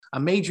a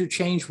major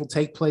change will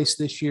take place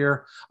this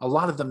year. A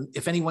lot of them,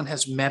 if anyone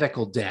has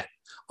medical debt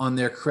on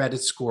their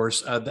credit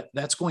scores,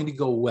 that's going to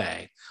go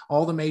away.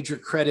 All the major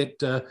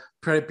credit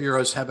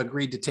bureaus have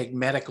agreed to take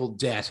medical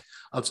debt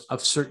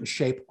of certain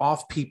shape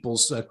off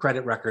people's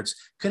credit records.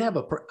 Could have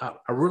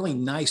a really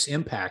nice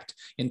impact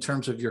in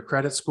terms of your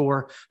credit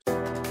score.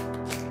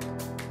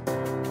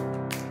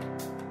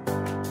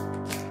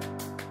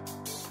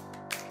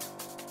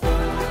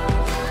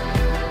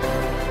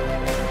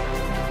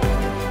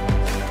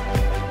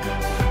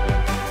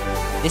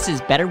 This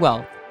is Better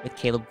Wealth with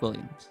Caleb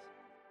Williams.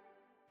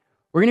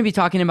 We're going to be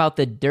talking about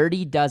the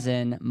dirty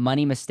dozen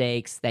money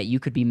mistakes that you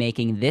could be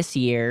making this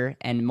year,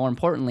 and more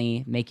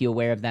importantly, make you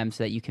aware of them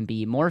so that you can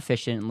be more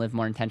efficient and live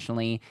more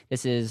intentionally.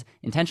 This is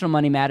Intentional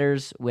Money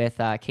Matters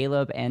with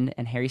Caleb and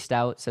Harry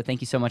Stout. So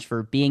thank you so much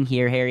for being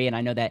here, Harry. And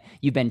I know that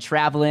you've been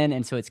traveling,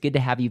 and so it's good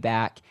to have you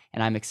back.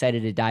 And I'm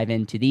excited to dive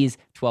into these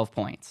 12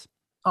 points.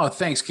 Oh,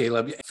 thanks,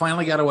 Caleb.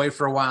 Finally got away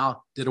for a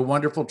while. Did a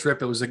wonderful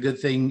trip. It was a good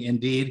thing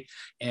indeed.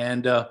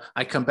 And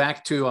I come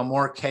back to a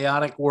more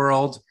chaotic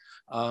world,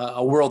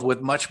 a world with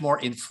much more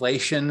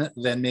inflation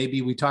than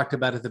maybe we talked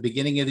about at the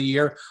beginning of the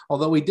year.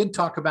 Although we did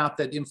talk about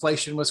that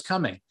inflation was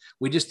coming.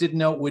 We just didn't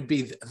know it would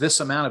be this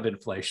amount of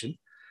inflation.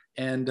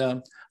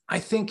 And I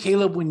think,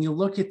 Caleb, when you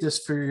look at this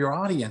for your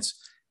audience,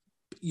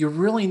 you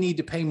really need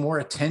to pay more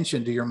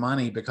attention to your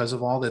money because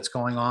of all that's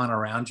going on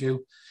around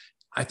you.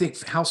 I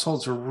think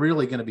households are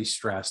really going to be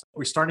stressed.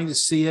 We're starting to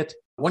see it.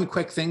 One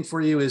quick thing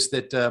for you is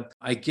that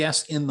I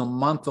guess in the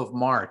month of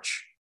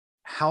March,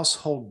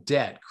 household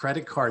debt,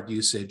 credit card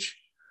usage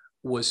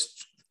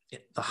was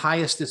the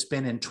highest it's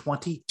been in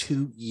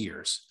 22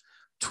 years.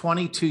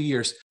 22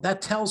 years.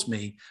 That tells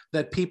me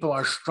that people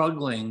are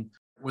struggling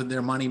with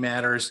their money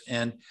matters.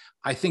 And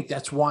I think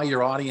that's why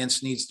your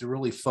audience needs to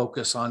really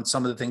focus on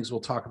some of the things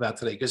we'll talk about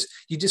today, because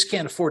you just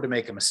can't afford to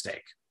make a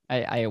mistake.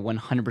 I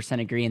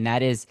 100% agree. And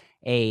that is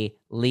a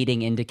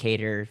leading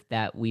indicator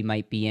that we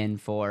might be in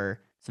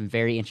for some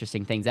very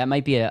interesting things. That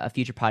might be a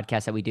future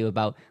podcast that we do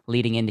about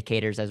leading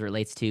indicators as it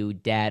relates to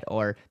debt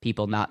or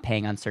people not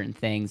paying on certain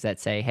things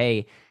that say,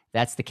 hey,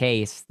 that's the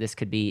case. This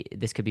could be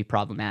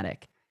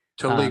problematic.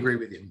 Totally agree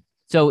with you.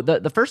 So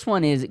the first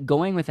one is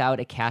going without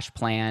a cash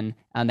plan.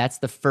 That's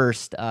the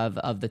first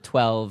of the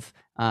 12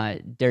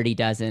 dirty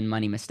dozen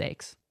money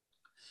mistakes.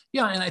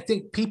 Yeah, and I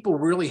think people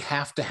really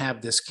have to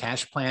have this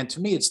cash plan.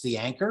 To me, it's the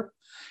anchor.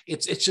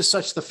 It's just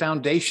such the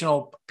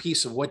foundational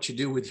piece of what you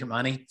do with your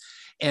money.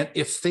 And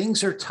if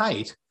things are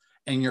tight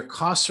and your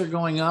costs are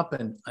going up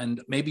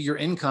and maybe your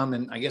income,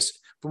 and I guess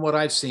from what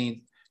I've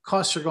seen,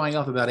 costs are going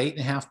up about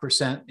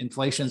 8.5%,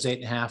 inflation's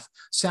 8.5%,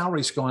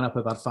 salaries going up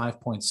about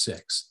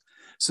 5.6%.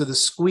 So the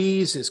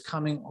squeeze is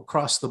coming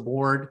across the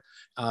board,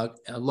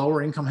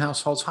 lower income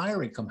households,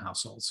 higher income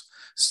households.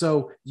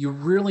 So you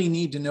really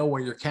need to know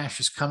where your cash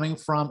is coming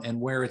from and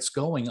where it's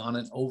going on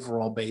an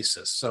overall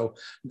basis. So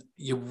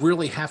you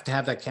really have to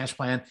have that cash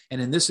plan.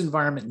 And in this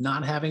environment,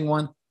 not having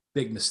one,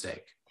 big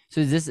mistake. So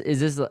is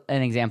this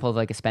an example of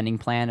like a spending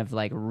plan of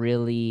like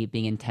really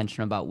being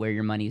intentional about where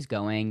your money is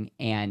going?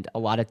 And a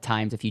lot of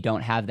times, if you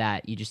don't have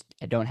that, you just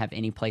don't have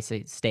any place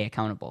to stay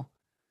accountable.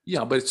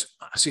 Yeah, but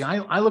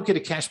I look at a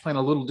cash plan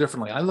a little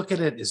differently. I look at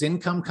it as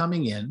income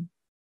coming in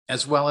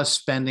as well as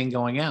spending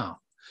going out.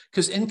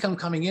 Because income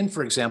coming in,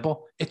 for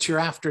example, it's your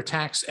after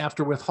tax,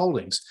 after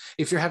withholdings.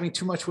 If you're having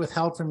too much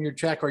withheld from your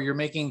check or your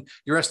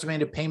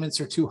estimated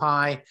payments are too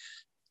high,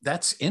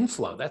 that's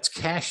inflow. That's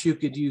cash you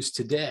could use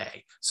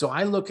today. So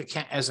I look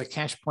at as a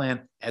cash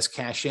plan as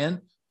cash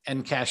in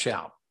and cash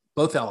out,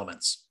 both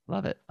elements.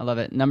 Love it. I love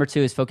it. Number 2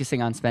 is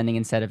focusing on spending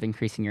instead of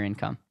increasing your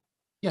income.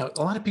 Yeah,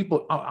 a lot of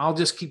people, I'll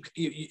just keep,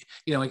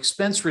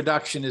 expense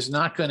reduction is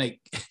not going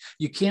to,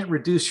 you can't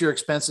reduce your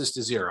expenses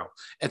to zero.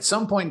 At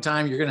some point in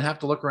time, you're going to have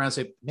to look around and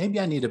say, maybe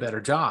I need a better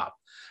job.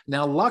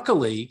 Now,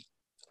 luckily,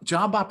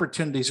 job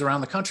opportunities around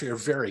the country are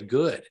very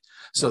good.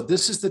 So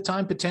this is the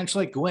time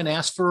potentially go and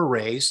ask for a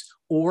raise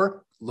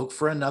or look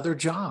for another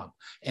job.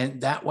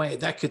 And that way,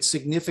 that could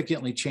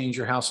significantly change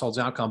your household's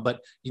outcome. But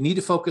you need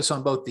to focus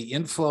on both the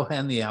inflow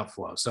and the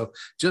outflow. So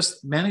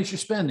just manage your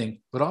spending,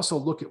 but also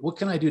look at what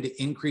can I do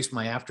to increase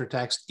my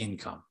after-tax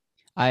income?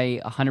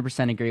 I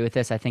 100% agree with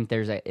this. I think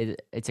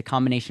it's a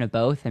combination of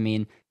both. I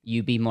mean,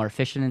 you be more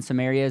efficient in some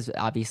areas.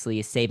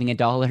 Obviously, saving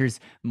 $1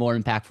 is more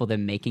impactful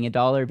than making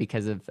 $1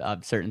 because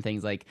of certain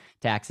things like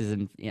taxes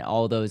and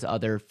all those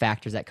other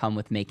factors that come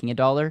with making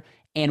 $1.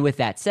 And with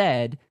that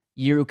said,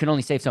 you can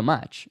only save so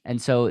much.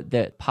 And so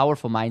the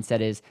powerful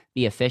mindset is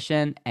be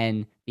efficient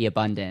and be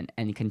abundant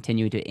and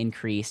continue to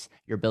increase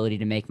your ability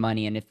to make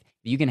money. And if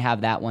you can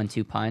have that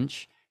 1-2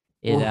 punch,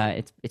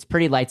 it's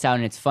pretty lights out,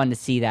 and it's fun to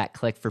see that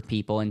click for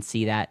people and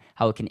see that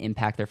how it can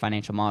impact their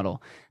financial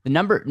model. The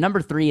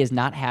number 3 is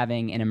not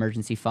having an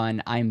emergency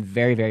fund. I'm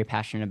very, very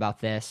passionate about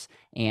this,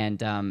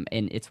 and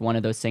it's one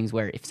of those things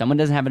where if someone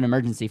doesn't have an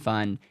emergency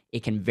fund,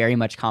 it can very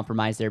much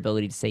compromise their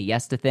ability to say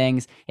yes to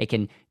things. It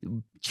can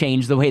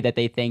change the way that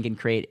they think and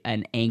create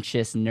an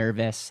anxious,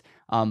 nervous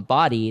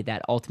body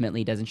that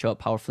ultimately doesn't show up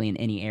powerfully in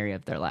any area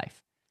of their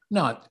life.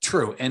 Not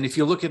true. And if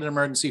you look at an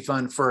emergency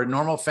fund for a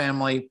normal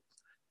family,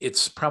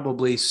 it's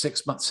probably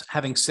 6 months,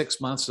 having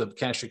 6 months of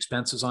cash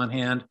expenses on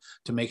hand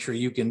to make sure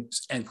you can,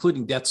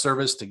 including debt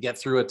service, to get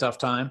through a tough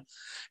time.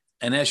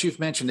 And as you've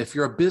mentioned, if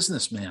you're a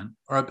businessman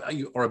or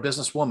a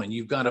businesswoman,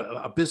 you've got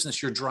a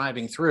business you're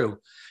driving through,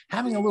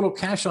 having a little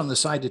cash on the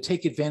side to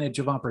take advantage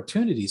of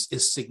opportunities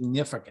is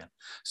significant.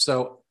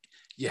 So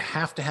you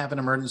have to have an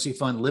emergency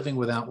fund. Living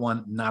without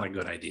one, not a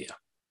good idea.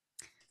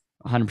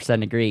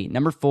 100% agree.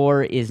 Number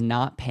 4 is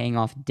not paying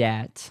off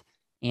debt.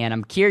 And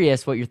I'm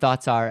curious what your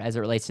thoughts are as it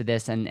relates to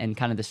this and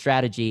kind of the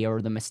strategy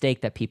or the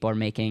mistake that people are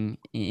making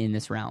in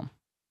this realm.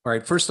 All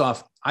right. First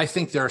off, I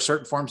think there are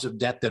certain forms of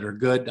debt that are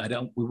good.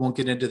 We won't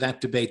get into that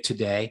debate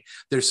today.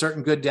 There's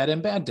certain good debt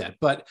and bad debt,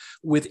 but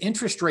with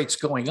interest rates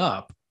going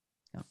up,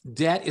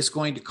 debt is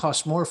going to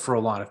cost more for a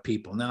lot of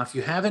people. Now, if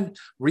you haven't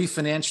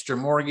refinanced your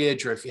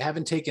mortgage or if you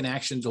haven't taken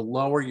action to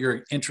lower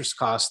your interest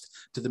cost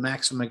to the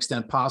maximum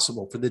extent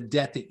possible for the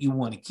debt that you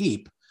want to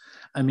keep,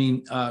 I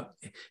mean,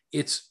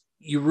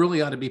 you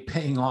really ought to be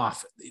paying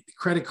off.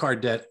 Credit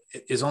card debt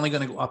is only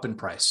going to go up in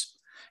price.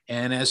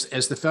 And as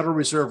the Federal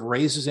Reserve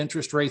raises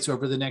interest rates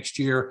over the next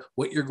year,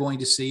 what you're going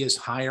to see is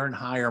higher and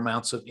higher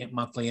amounts of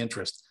monthly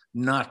interest.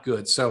 Not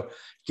good. So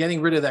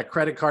getting rid of that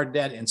credit card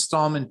debt,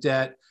 installment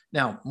debt,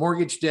 now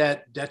mortgage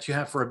debt you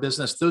have for a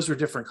business, those are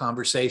different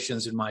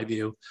conversations in my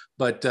view.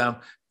 But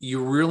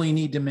you really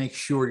need to make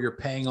sure you're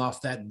paying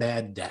off that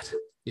bad debt.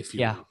 If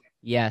you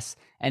Yes.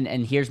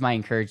 And here's my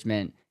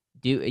encouragement.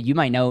 You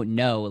might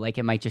know, like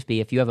it might just be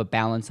if you have a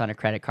balance on a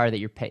credit card that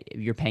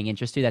you're paying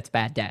interest to, that's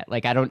bad debt.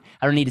 Like I don't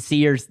need to see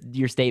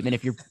your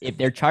statement. If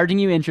they're charging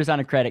you interest on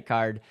a credit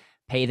card,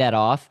 pay that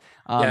off.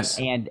 Yes.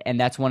 And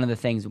that's one of the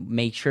things.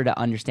 Make sure to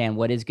understand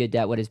what is good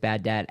debt, what is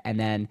bad debt, and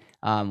then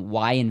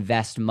why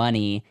invest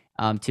money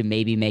to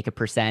maybe make a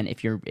percent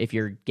if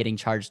you're getting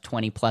charged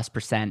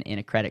 20+% in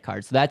a credit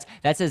card. So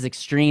that's as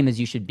extreme as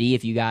you should be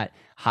if you got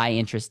high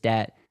interest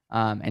debt.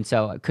 And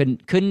so I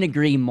couldn't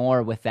agree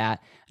more with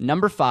that.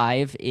 Number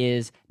 5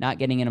 is not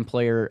getting an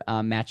employer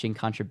matching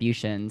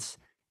contributions.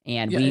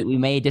 And we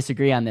may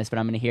disagree on this, but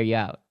I'm going to hear you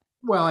out.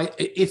 Well,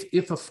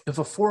 if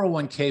a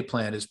 401k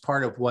plan is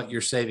part of what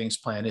your savings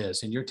plan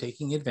is, and you're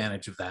taking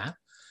advantage of that,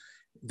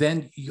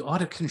 then you ought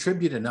to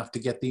contribute enough to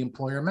get the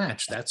employer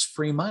match. That's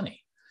free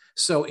money.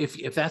 So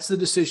if that's the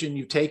decision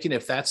you've taken,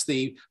 if that's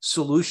the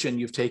solution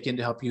you've taken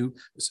to help you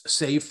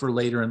save for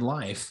later in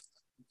life,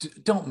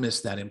 don't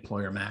miss that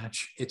employer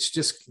match. It's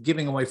just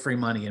giving away free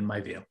money in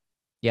my view.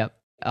 Yep.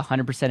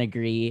 100%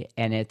 agree.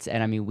 And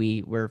I mean,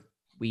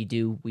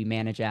 we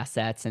manage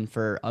assets, and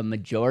for a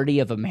majority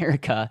of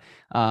America,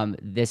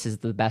 this is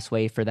the best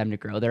way for them to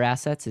grow their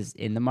assets is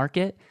in the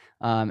market.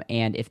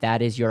 And if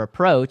that is your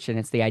approach, and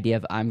it's the idea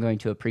of I'm going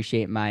to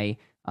appreciate my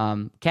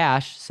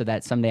cash so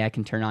that someday I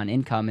can turn on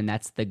income, and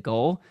that's the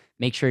goal,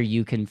 make sure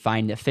you can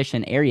find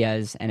efficient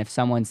areas. And if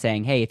someone's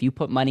saying, hey, if you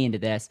put money into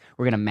this,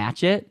 we're going to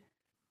match it.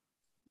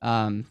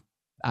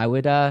 I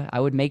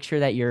would make sure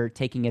that you're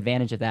taking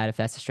advantage of that if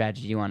that's the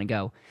strategy you want to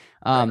go.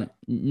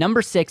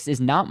 Number 6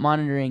 is not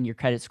monitoring your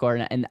credit score.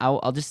 And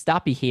I'll just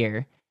stop you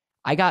here.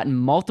 I got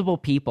multiple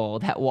people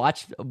that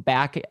watched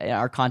back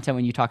our content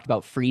when you talked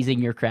about freezing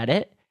your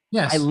credit.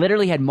 Yes. I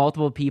literally had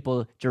multiple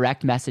people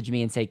direct message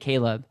me and say,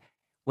 Caleb,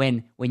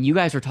 when you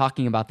guys were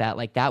talking about that,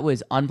 like that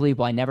was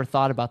unbelievable. I never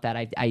thought about that.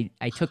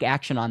 I took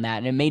action on that,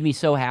 and it made me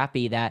so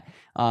happy that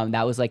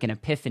that was like an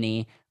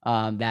epiphany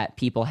that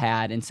people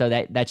had. And so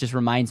that just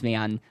reminds me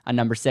on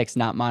number 6,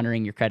 not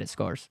monitoring your credit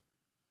scores.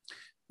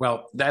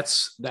 Well,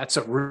 that's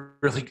a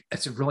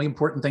really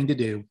important thing to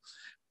do.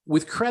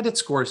 With credit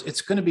scores,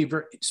 it's going to be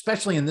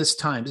especially in this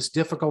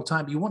difficult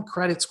time, you want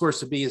credit scores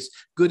to be as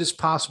good as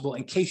possible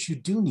in case you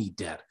do need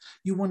debt.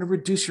 You want to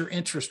reduce your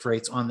interest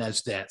rates on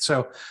those debt.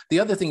 So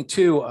the other thing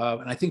too,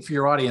 and I think for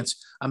your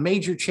audience, a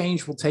major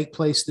change will take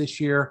place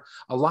this year.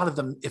 A lot of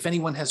them, if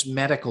anyone has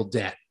medical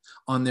debt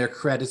on their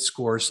credit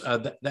scores,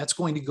 that's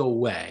going to go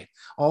away.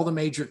 All the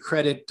major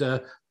credit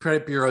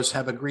bureaus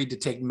have agreed to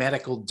take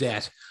medical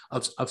debt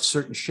of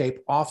certain shape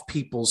off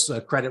people's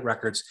credit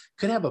records.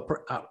 Could have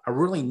a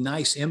really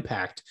nice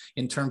impact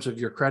in terms of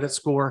your credit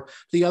score.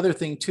 The other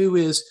thing too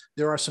is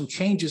there are some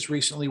changes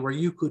recently where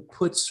you could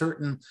put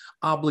certain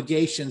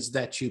obligations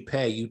that you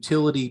pay,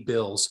 utility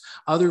bills,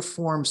 other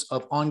forms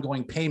of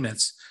ongoing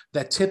payments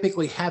that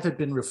typically haven't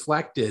been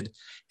reflected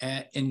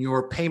in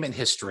your payment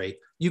history.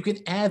 You can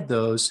add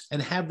those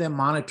and have them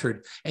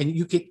monitored, and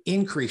you can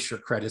increase your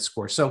credit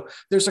score. So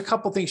there's a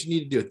couple things you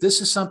need to do.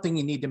 This is something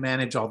you need to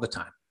manage all the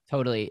time.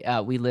 Totally.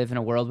 We live in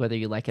a world, whether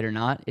you like it or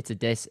not, it's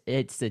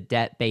a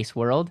debt-based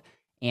world,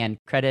 and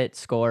credit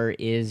score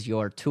is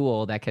your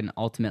tool that can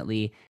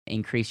ultimately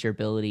increase your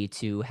ability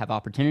to have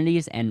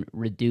opportunities and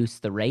reduce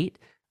the rate.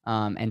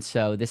 And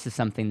so this is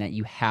something that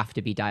you have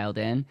to be dialed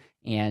in.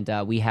 And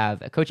we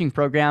have a coaching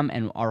program,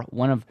 and our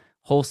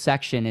whole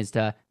section is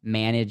to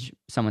manage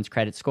someone's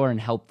credit score and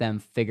help them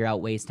figure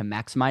out ways to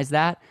maximize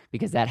that,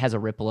 because that has a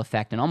ripple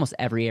effect in almost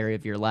every area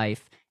of your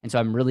life. And so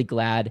I'm really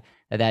glad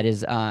that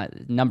is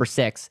number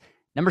 6.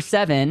 Number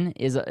 7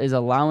 is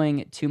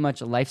allowing too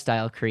much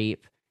lifestyle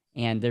creep.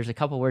 And there's a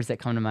couple words that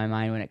come to my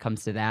mind when it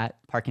comes to that,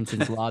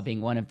 Parkinson's law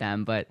being one of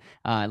them. But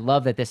I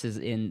love that this is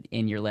in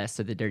your list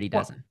of the Dirty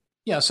Well, Dozen.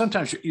 yeah,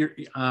 sometimes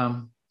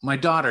my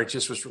daughter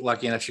just was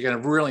lucky enough. She got a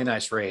really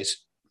nice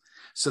raise.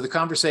 So the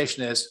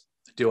conversation is,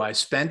 do I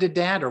spend it,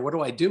 Dad, or what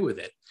do I do with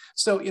it?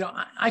 So,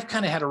 I've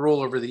kind of had a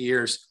rule over the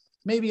years.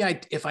 Maybe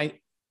if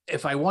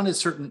I wanted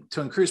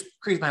to increase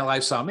my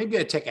lifestyle, maybe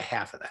I'd take a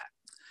half of that.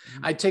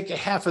 I'd take a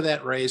half of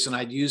that raise and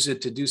I'd use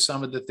it to do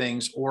some of the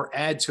things or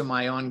add to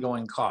my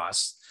ongoing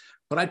costs,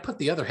 but I'd put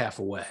the other half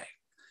away.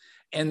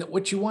 And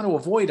what you want to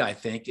avoid, I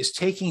think, is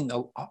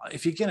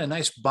if you get a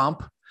nice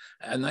bump,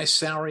 a nice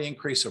salary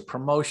increase, a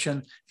promotion,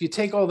 if you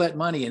take all that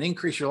money and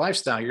increase your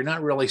lifestyle, you're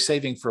not really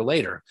saving for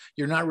later.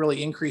 You're not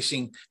really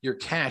increasing your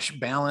cash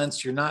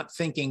balance. You're not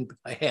thinking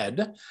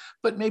ahead,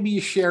 but maybe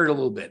you share it a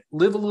little bit,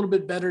 live a little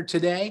bit better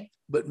today,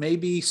 but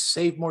maybe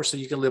save more so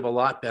you can live a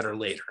lot better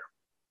later.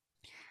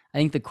 I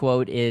think the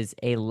quote is,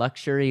 a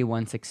luxury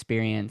once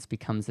experienced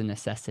becomes a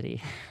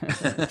necessity.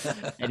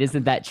 It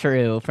isn't that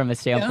true from a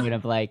standpoint Yeah.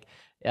 of like,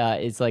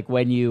 it's like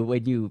when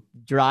you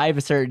drive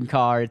a certain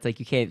car, it's like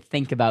you can't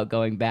think about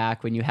going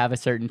back. When you have a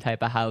certain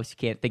type of house, you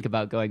can't think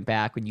about going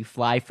back. When you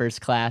fly first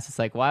class, it's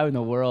like, why in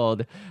the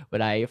world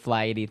would I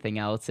fly anything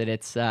else? And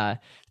it's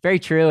very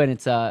true, and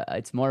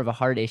it's more of a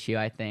heart issue,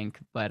 I think.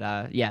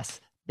 But yes,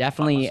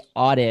 definitely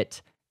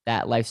audit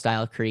that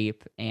lifestyle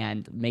creep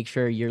and make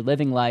sure you're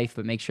living life,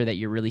 but make sure that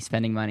you're really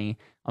spending money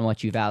on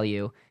what you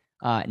value.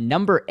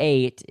 Number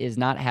 8 is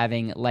not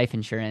having life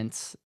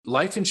insurance.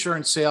 Life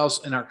insurance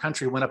sales in our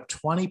country went up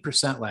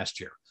 20% last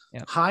year.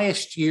 Yep.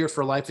 Highest year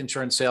for life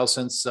insurance sales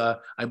since,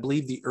 I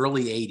believe, the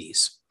early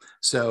 80s.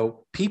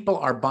 So people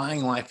are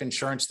buying life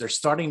insurance. They're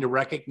starting to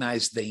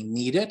recognize they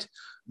need it.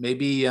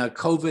 Maybe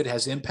COVID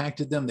has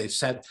impacted them. They've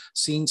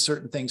seen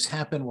certain things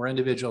happen where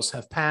individuals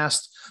have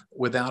passed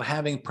without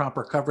having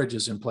proper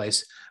coverages in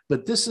place.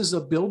 But this is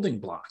a building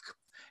block.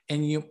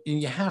 And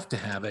you have to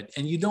have it.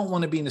 And you don't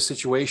want to be in a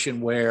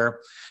situation where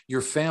your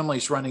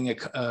family's running a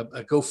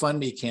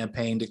GoFundMe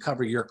campaign to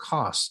cover your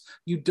costs.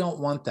 You don't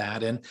want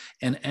that. And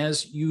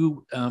as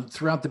you,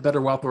 throughout the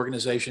Better Wealth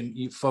Organization,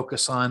 you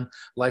focus on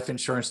life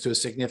insurance to a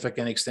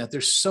significant extent.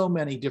 There's so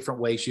many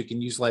different ways you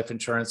can use life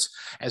insurance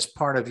as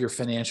part of your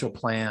financial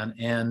plan.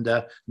 And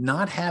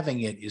not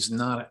having it is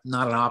not an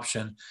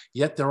option.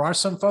 Yet there are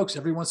some folks,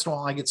 every once in a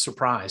while, I get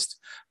surprised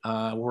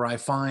where I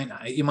find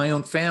in my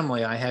own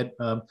family, I had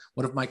one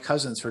of my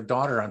cousins, her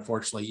daughter,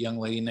 unfortunately, a young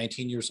lady,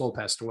 19 years old,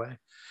 passed away.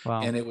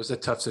 Wow. And it was a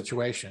tough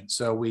situation.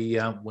 So we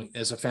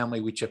as a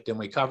family, we chipped in,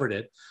 we covered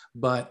it.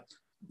 But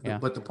the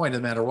point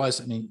of the matter was,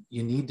 I mean,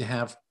 you need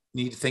to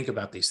think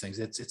about these things.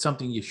 It's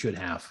something you should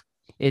have.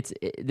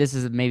 This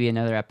is maybe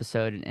another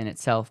episode in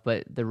itself,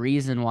 but the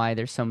reason why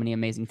there's so many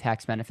amazing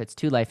tax benefits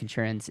to life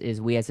insurance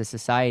is we as a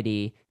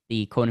society,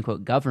 the quote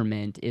unquote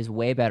government, is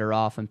way better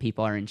off when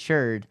people are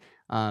insured.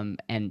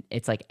 And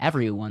it's like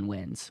everyone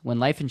wins. When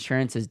life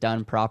insurance is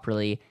done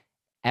properly,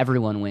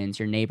 everyone wins.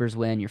 Your neighbors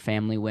win, your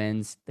family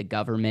wins, the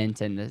government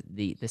and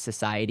the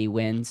society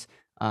wins.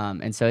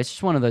 And so it's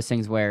just one of those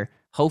things where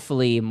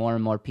hopefully more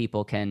and more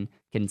people can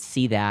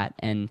see that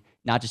and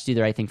not just do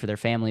the right thing for their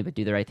family, but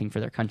do the right thing for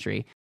their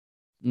country.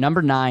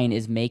 Number 9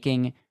 is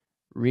making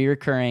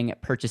recurring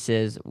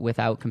purchases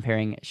without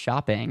comparing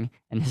shopping.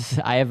 And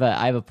I have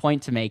a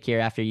point to make here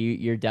after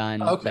you're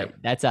done. Okay.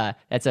 That's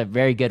a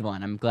very good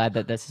one. I'm glad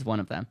that this is one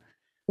of them.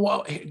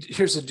 Well,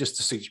 here's just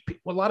to see.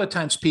 A lot of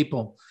times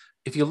people,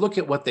 if you look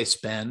at what they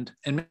spend,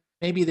 and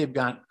maybe they've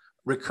got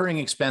recurring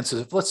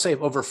expenses, let's say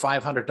over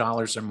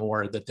 $500 or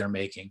more that they're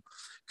making,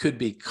 could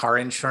be car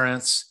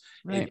insurance.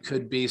 Right. It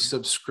could be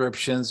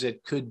subscriptions.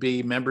 It could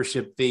be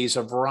membership fees,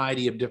 a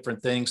variety of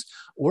different things,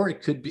 or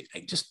it could be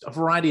just a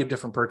variety of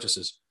different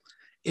purchases.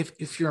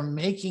 If you're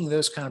making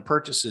those kind of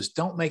purchases,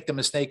 don't make the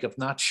mistake of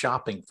not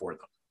shopping for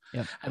them.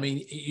 Yep. I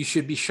mean, you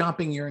should be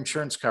shopping your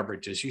insurance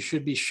coverages. You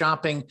should be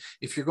shopping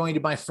if you're going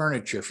to buy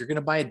furniture, if you're going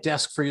to buy a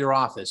desk for your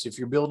office, if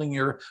you're building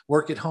your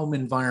work at home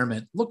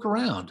environment, look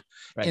around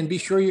and be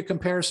sure you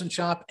comparison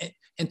shop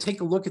and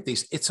take a look at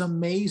these. It's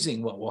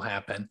amazing what will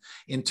happen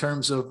in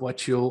terms of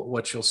what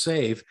you'll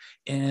save.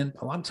 And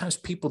a lot of times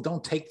people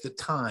don't take the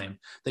time.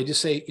 They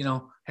just say,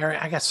 Harry,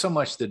 I got so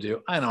much to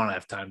do. I don't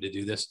have time to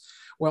do this.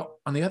 Well,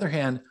 on the other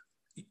hand,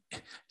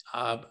 and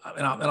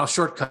I'll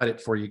shortcut it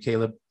for you,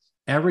 Caleb.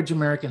 Average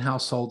American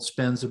household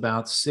spends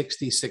about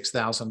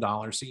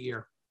 $66,000 a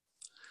year,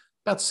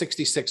 about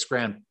 66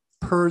 grand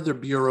per the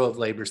Bureau of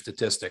Labor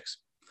Statistics.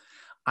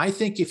 I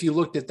think if you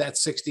looked at that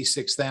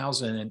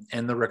 66,000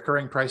 and the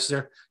recurring prices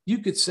there, you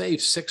could save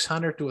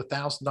 $600 to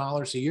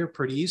 $1,000 a year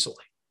pretty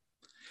easily.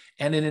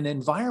 And in an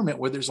environment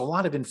where there's a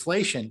lot of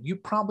inflation, you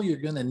probably are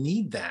going to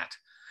need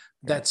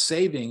that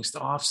savings to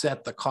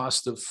offset the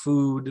cost of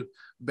food,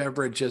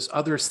 beverages,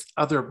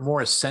 other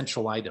more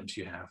essential items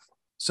you have.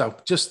 So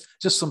just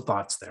some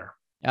thoughts there.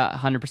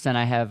 100%.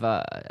 I have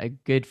a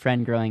good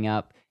friend growing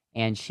up,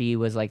 and she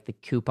was like the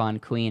coupon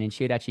queen, and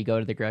she would actually go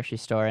to the grocery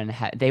store and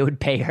they would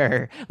pay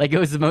her. Like, it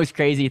was the most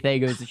crazy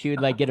thing. It was, she would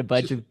like get a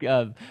bunch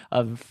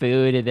of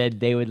food, and then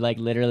they would like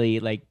literally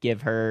like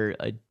give her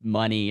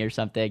money or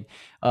something.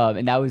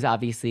 And that was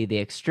obviously the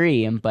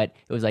extreme, but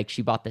it was like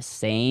she bought the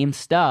same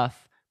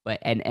stuff, but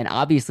and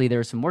obviously there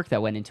was some work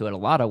that went into it, a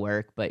lot of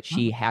work, but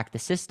she hacked the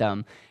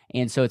system.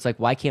 And so it's like,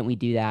 why can't we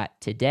do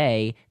that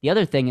today? The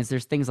other thing is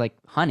there's things like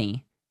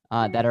Honey,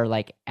 that are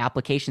like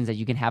applications that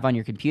you can have on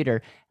your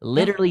computer. Yeah.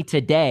 Literally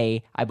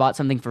today, I bought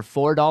something for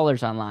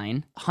 $4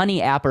 online. Honey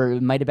app, or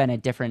it might have been a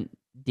different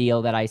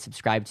deal that I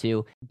subscribed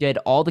to, did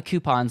all the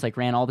coupons, like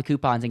ran all the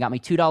coupons and got me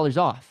 $2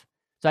 off.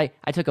 So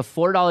I took a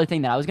 $4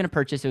 thing that I was going to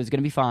purchase. It was going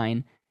to be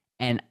fine.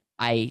 And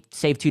I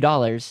saved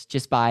 $2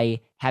 just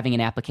by having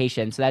an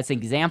application. So that's an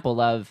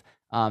example of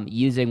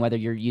using, whether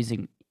you're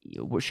using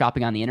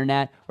shopping on the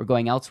internet or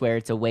going elsewhere,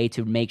 it's a way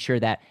to make sure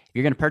that if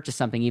you're going to purchase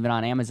something, even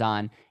on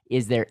Amazon,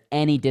 is there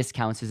any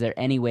discounts? Is there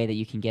any way that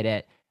you can get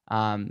it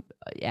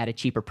at a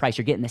cheaper price?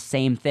 You're getting the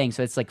same thing.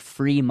 So it's like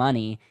free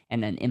money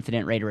and an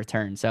infinite rate of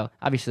return. So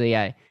obviously,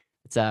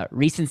 it's a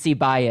recency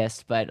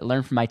bias, but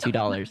learn from my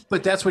 $2.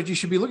 But that's what you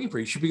should be looking for.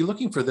 You should be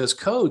looking for those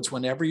codes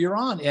whenever you're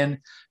on. And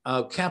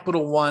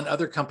Capital One,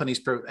 other companies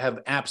have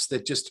apps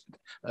that just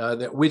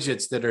that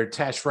widgets that are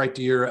attached right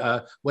to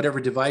your whatever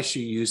device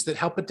you use that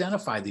help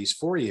identify these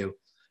for you.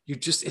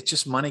 It's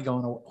just money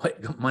going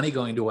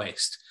to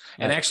waste.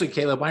 Yep. And actually,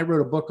 Caleb, I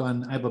wrote a book I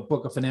have a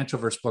book, a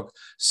FinancialVerse book,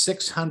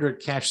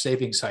 600 cash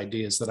savings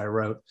ideas that I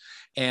wrote,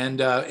 and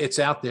it's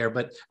out there.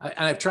 But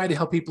I've tried to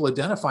help people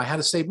identify how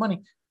to save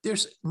money.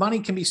 There's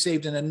money can be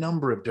saved in a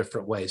number of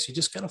different ways. You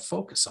just got to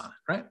focus on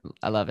it, right?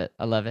 I love it.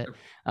 I love it.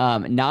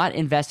 Not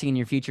investing in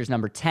your future is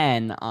number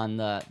 10 on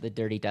the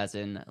Dirty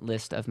Dozen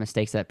list of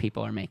mistakes that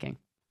people are making.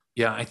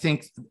 Yeah, I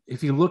think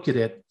if you look at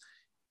it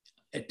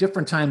at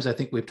different times, I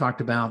think we've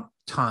talked about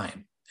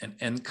time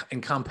and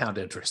compound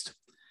interest.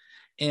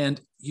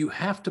 And you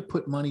have to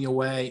put money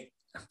away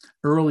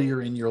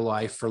earlier in your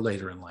life for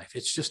later in life.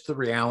 It's just the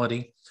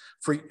reality.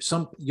 For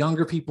some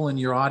younger people in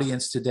your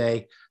audience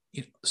today,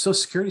 Social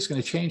Security is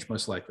going to change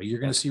most likely. You're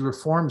going to see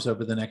reforms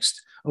over the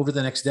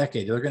next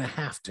decade. They're going to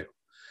have to.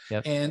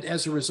 Yep. And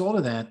as a result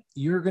of that,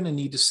 you're going to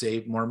need to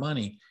save more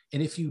money.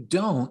 And if you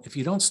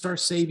don't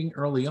start saving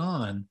early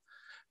on,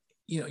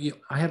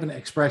 I have an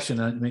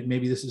expression,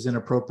 maybe this is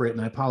inappropriate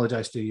and I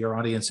apologize to your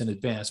audience in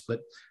advance, but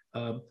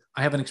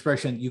I have an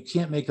expression: you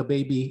can't make a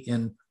baby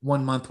in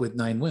 1 month with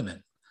 9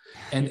 women.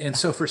 And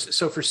so for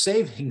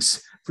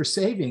savings,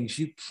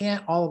 you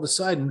can't all of a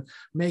sudden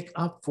make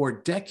up for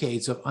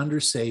decades of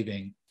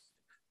undersaving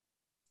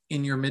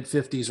in your mid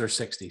 50s or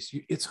 60s.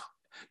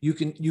 You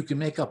can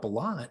make up a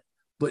lot,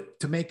 but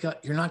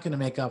you're not going to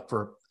make up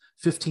for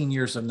 15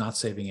 years of not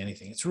saving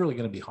anything. It's really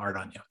going to be hard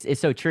on you. It's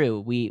so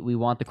true. We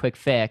want the quick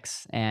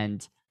fix,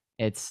 and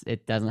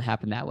it doesn't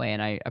happen that way.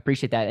 And I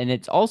appreciate that. And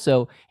it's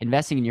also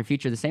investing in your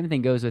future. The same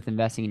thing goes with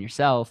investing in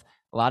yourself.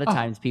 A lot of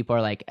times people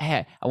are like,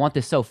 hey, I want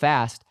this so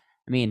fast.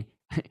 I mean,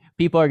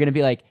 people are going to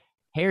be like,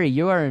 Harry,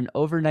 you are an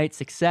overnight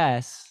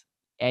success.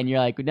 And you're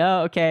like,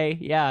 no, okay,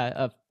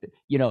 yeah,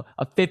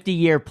 a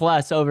 50-year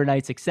plus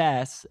overnight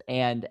success.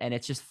 And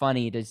it's just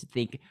funny to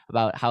think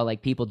about how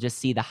like people just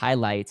see the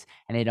highlights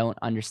and they don't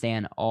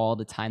understand all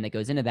the time that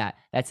goes into that.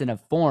 That's in a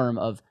form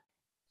of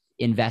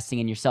investing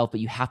in yourself, but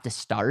you have to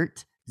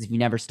start, because if you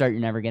never start,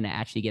 you're never going to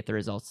actually get the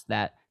results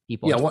that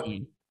people are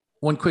seeing.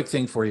 One quick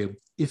thing for you.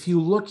 If you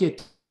look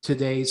at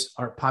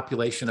our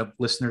population of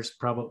listeners,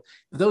 probably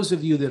those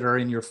of you that are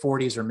in your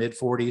 40s or mid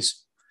 40s,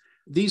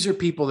 these are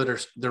people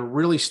they're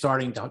really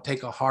starting to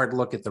take a hard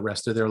look at the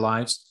rest of their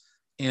lives.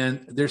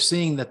 And they're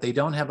seeing that they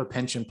don't have a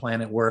pension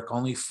plan at work.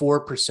 Only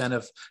 4%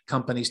 of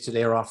companies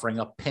today are offering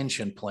a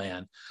pension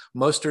plan.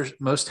 Most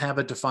have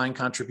a defined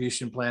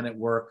contribution plan at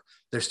work.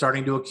 They're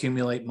starting to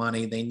accumulate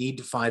money. They need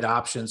to find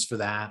options for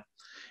that.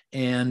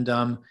 And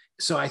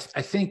so I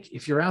think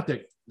if you're out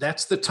there,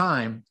 that's the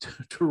time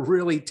to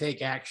really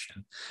take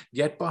action.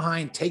 Get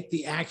behind, take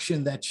the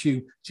action that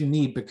you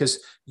need,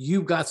 because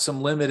you've got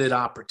some limited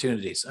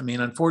opportunities. I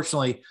mean,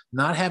 unfortunately,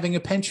 not having a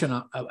pension,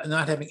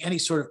 not having any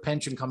sort of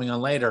pension coming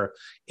on later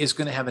is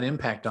going to have an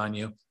impact on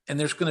you. And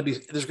there's going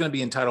to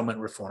be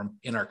entitlement reform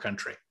in our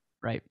country.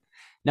 Right.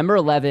 Number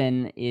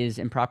 11 is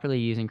improperly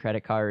using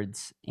credit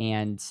cards.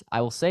 And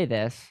I will say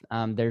this,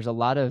 there's a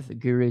lot of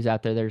gurus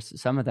out there.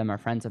 Some of them are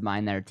friends of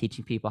mine that are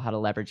teaching people how to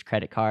leverage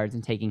credit cards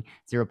and taking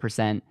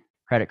 0%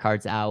 credit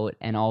cards out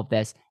and all of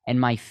this. And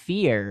my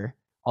fear,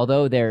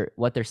 although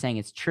what they're saying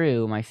is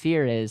true, my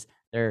fear is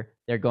they're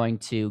going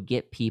to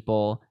get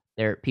people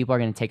are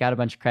going to take out a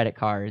bunch of credit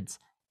cards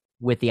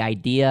with the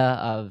idea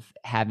of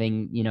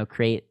having,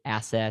 create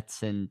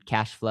assets and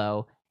cash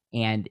flow.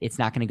 And it's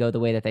not going to go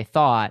the way that they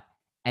thought.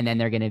 And then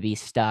they're going to be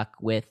stuck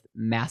with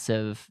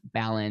massive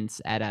balance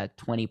at a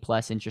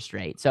 20+ interest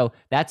rate. So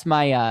that's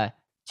my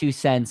 2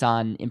 cents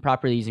on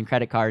improperly using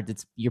credit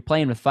cards. You're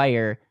playing with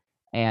fire,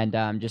 and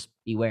just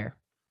beware.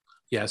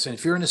 Yes, and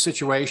if you're in a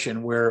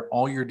situation where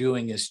all you're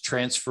doing is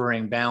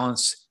transferring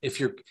balance, if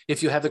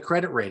you have the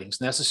credit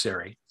ratings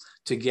necessary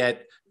to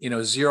get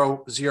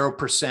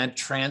 0%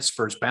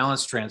 transfers,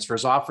 balance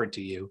transfers offered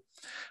to you.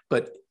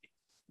 But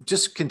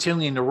just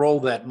continuing to roll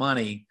that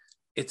money,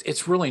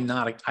 it's really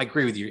not, I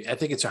agree with you. I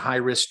think it's a high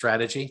risk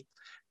strategy.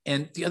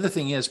 And the other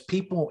thing is,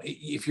 people,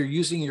 if you're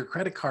using your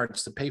credit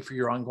cards to pay for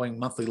your ongoing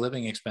monthly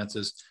living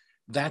expenses,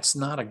 that's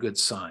not a good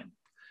sign.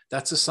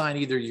 That's a sign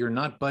either you're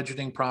not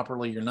budgeting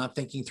properly, you're not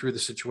thinking through the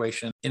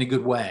situation in a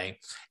good way.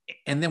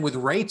 And then with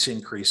rates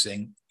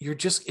increasing,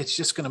 it's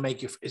just going to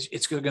make you,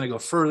 it's going to go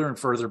further and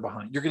further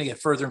behind. You're going to get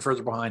further and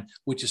further behind,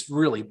 which is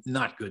really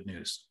not good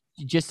news.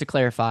 Just to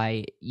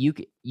clarify,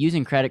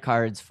 using credit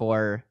cards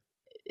for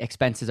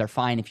expenses are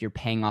fine if you're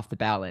paying off the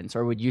balance,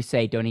 or would you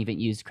say don't even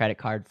use credit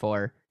card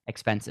for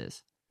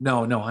expenses?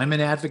 No, I'm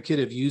an advocate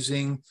of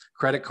using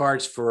credit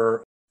cards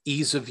for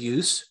ease of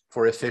use,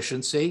 for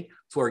efficiency,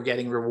 for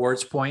getting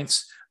rewards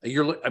points.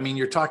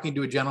 You're talking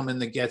to a gentleman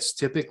that gets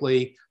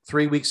typically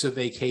 3 weeks of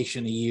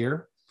vacation a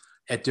year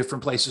at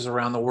different places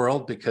around the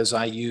world because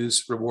I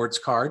use rewards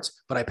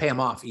cards, but I pay them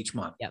off each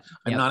month.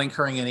 I'm not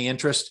incurring any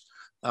interest.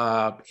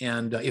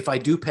 And if I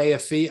do pay a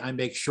fee, I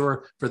make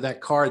sure for that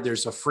card,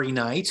 there's a free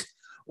night,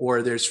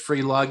 or there's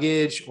free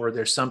luggage, or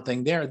there's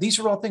something there. These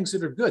are all things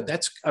that are good.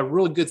 That's a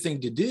really good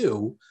thing to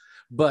do,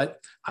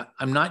 but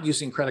I'm not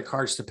using credit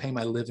cards to pay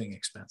my living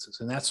expenses.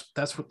 And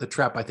that's what the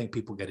trap I think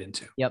people get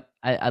into. Yep.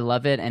 I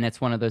love it. And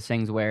it's one of those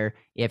things where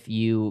if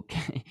you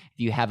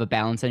have a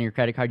balance on your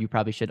credit card, you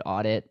probably should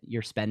audit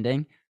your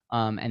spending.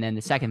 And then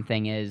the second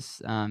thing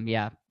is,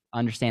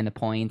 understand the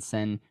points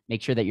and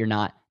make sure that you're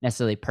not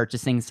necessarily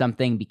purchasing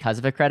something because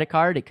of a credit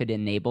card. It could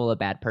enable a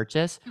bad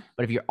purchase.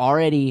 But if you're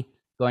already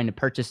going to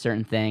purchase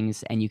certain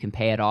things and you can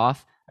pay it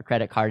off, a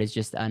credit card is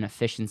just an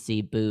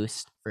efficiency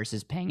boost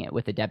versus paying it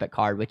with a debit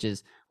card, which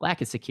is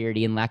lack of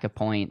security and lack of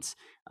points.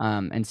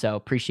 And so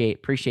appreciate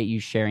you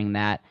sharing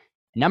that.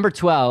 Number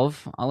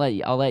 12,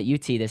 I'll let you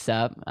tee this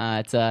up.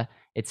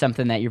 It's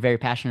something that you're very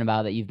passionate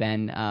about, that you've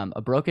been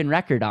a broken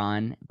record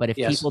on. But if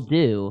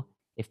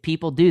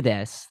people do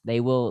this, they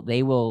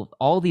will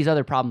all these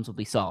other problems will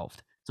be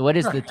solved. So what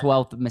is the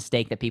 12th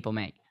mistake that people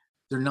make?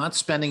 They're not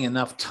spending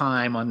enough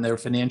time on their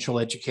financial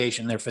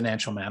education, their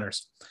financial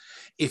matters.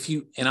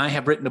 And I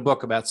have written a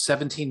book about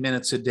 17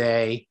 minutes a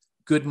day,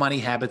 good money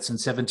habits in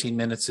 17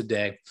 minutes a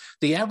day.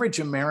 The average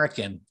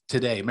American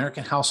today,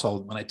 American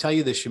household, when I tell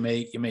you this, you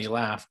may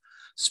laugh,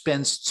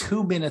 spends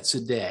 2 minutes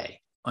a day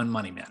on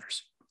money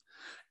matters.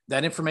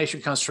 That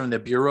information comes from the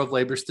Bureau of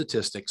Labor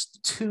Statistics.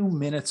 2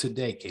 minutes a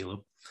day, Caleb.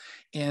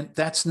 And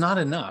that's not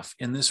enough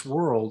in this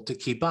world to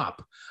keep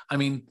up. I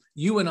mean,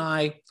 you and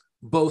I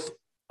both,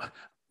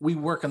 we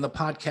work in the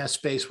podcast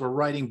space. We're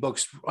writing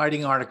books,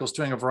 writing articles,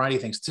 doing a variety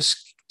of things.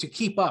 To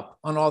keep up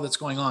on all that's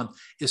going on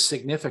is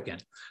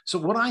significant. So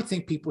what I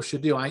think people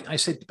should do, I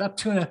say about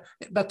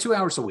 2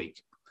 hours a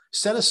week.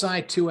 Set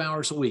aside 2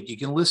 hours a week. You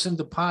can listen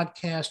to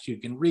podcasts, you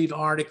can read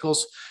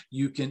articles,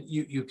 you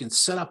can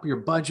set up your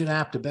budget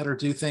app to better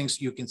do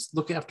things, you can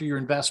look after your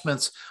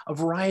investments, a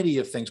variety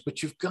of things,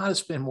 but you've got to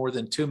spend more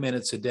than 2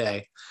 minutes a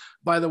day.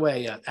 By the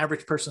way,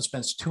 average person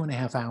spends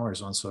 2.5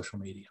 hours on social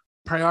media.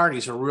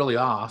 Priorities are really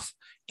off.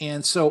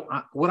 And so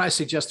what I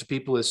suggest to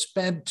people is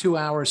spend 2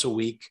 hours a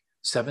week,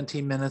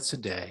 17 minutes a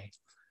day,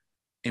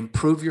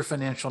 improve your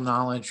financial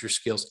knowledge, your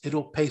skills.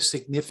 It'll pay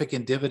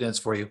significant dividends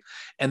for you.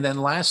 And then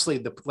lastly,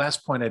 the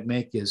last point I'd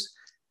make is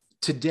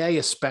today,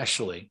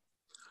 especially,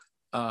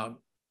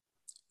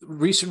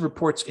 recent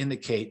reports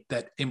indicate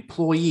that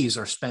employees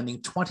are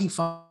spending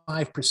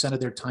 25% of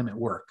their time at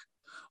work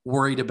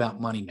worried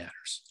about money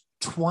matters.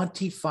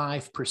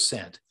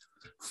 25%.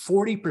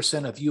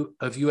 40%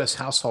 of US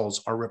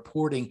households are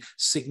reporting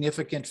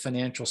significant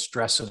financial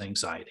stress and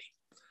anxiety.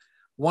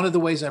 One of the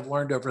ways I've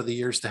learned over the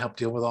years to help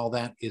deal with all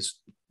that is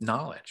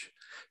knowledge,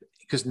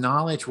 because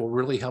knowledge will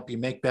really help you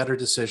make better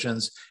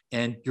decisions,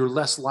 and you're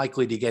less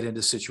likely to get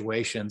into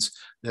situations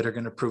that are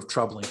going to prove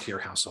troubling to your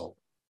household.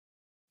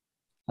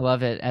 I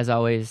love it. As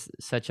always,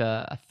 such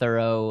a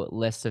thorough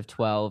list of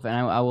 12. And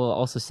I will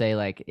also say,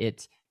 like,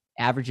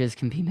 averages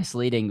can be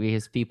misleading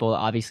because people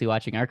obviously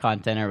watching our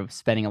content are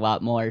spending a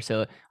lot more.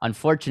 So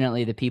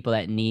unfortunately, the people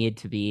that need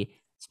to be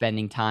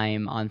spending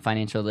time on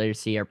financial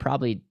literacy are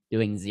probably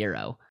doing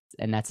zero.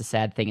 And that's a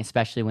sad thing,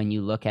 especially when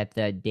you look at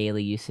the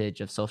daily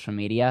usage of social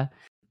media.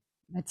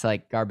 It's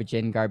like garbage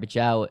in, garbage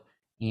out.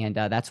 And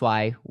that's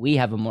why we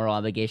have a moral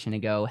obligation to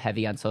go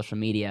heavy on social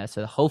media.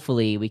 So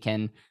hopefully we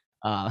can,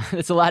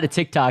 it's a lot of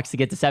TikToks to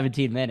get to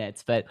 17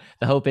 minutes, but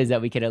the hope is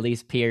that we can at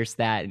least pierce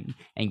that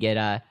and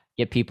get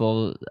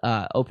people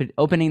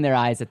opening their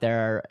eyes that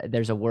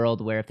there's a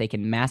world where if they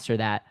can master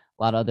that,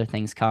 a lot of other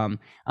things come.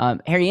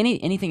 Harry,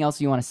 anything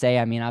else you want to say?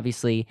 I mean,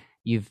 obviously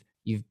you've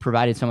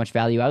provided so much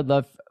value. I would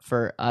love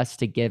for us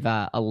to give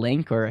a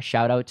link or a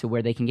shout out to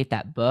where they can get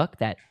that book,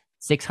 that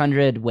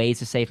 600 Ways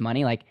to Save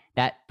Money. Like,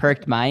 that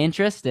perked my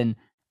interest, and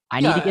I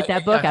need to get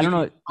that book. I don't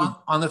know.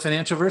 On the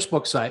FinancialVerse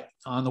book site,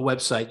 on the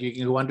website, you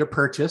can go under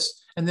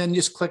purchase and then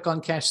just click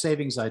on cash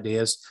savings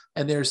ideas.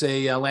 And there's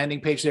a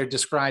landing page there that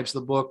describes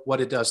the book, what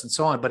it does, and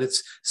so on. But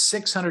it's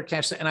 600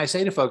 cash. And I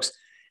say to folks,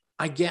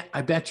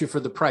 I bet you for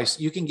the price,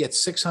 you can get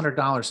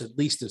 $600 at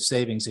least of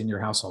savings in your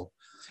household.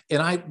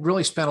 And I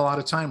really spent a lot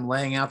of time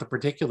laying out the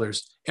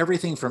particulars,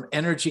 everything from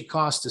energy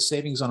costs to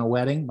savings on a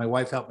wedding. My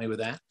wife helped me with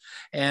that,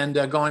 and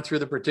going through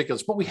the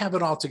particulars. But we have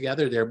it all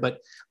together there. But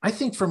I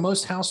think for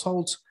most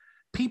households,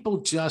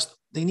 people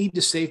they need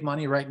to save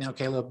money right now,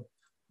 Caleb.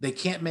 They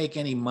can't make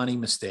any money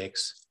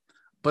mistakes.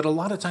 But a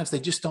lot of times they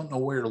just don't know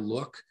where to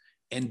look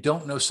and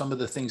don't know some of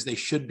the things they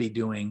should be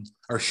doing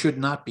or should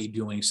not be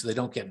doing so they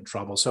don't get in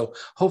trouble. So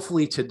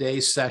hopefully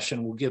today's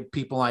session will give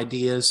people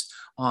ideas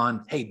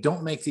on, hey,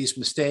 don't make these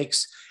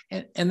mistakes.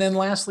 And then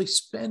lastly,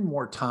 spend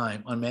more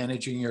time on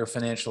managing your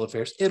financial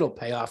affairs. It'll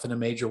pay off in a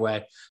major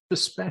way,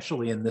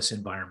 especially in this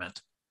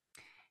environment.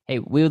 Hey,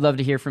 we would love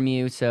to hear from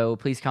you. So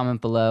please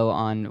comment below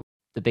on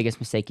the biggest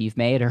mistake you've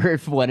made, or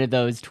if one of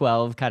those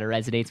 12 kind of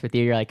resonates with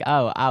you, you're like,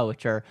 oh,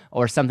 ouch,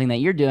 or something that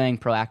you're doing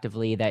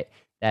proactively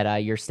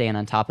that you're staying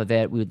on top of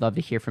it. We would love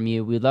to hear from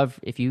you. We would love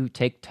if you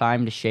take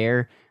time to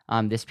share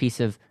this piece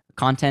of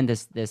content,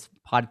 this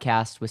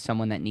podcast with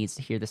someone that needs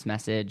to hear this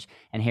message.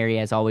 And Harry,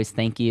 as always,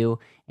 thank you.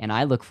 And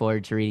I look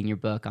forward to reading your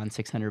book on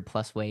 600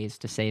 plus ways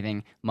to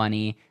saving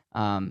money.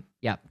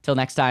 Yeah. Till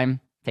next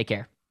time, take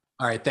care.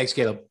 All right. Thanks,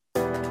 Caleb.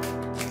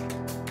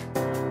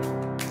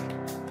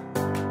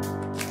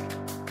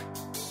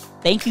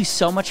 Thank you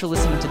so much for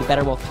listening to the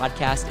Better Wealth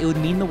Podcast. It would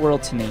mean the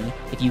world to me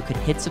if you could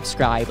hit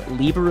subscribe,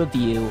 leave a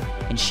review,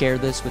 and share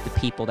this with the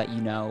people that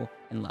you know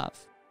and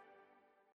love.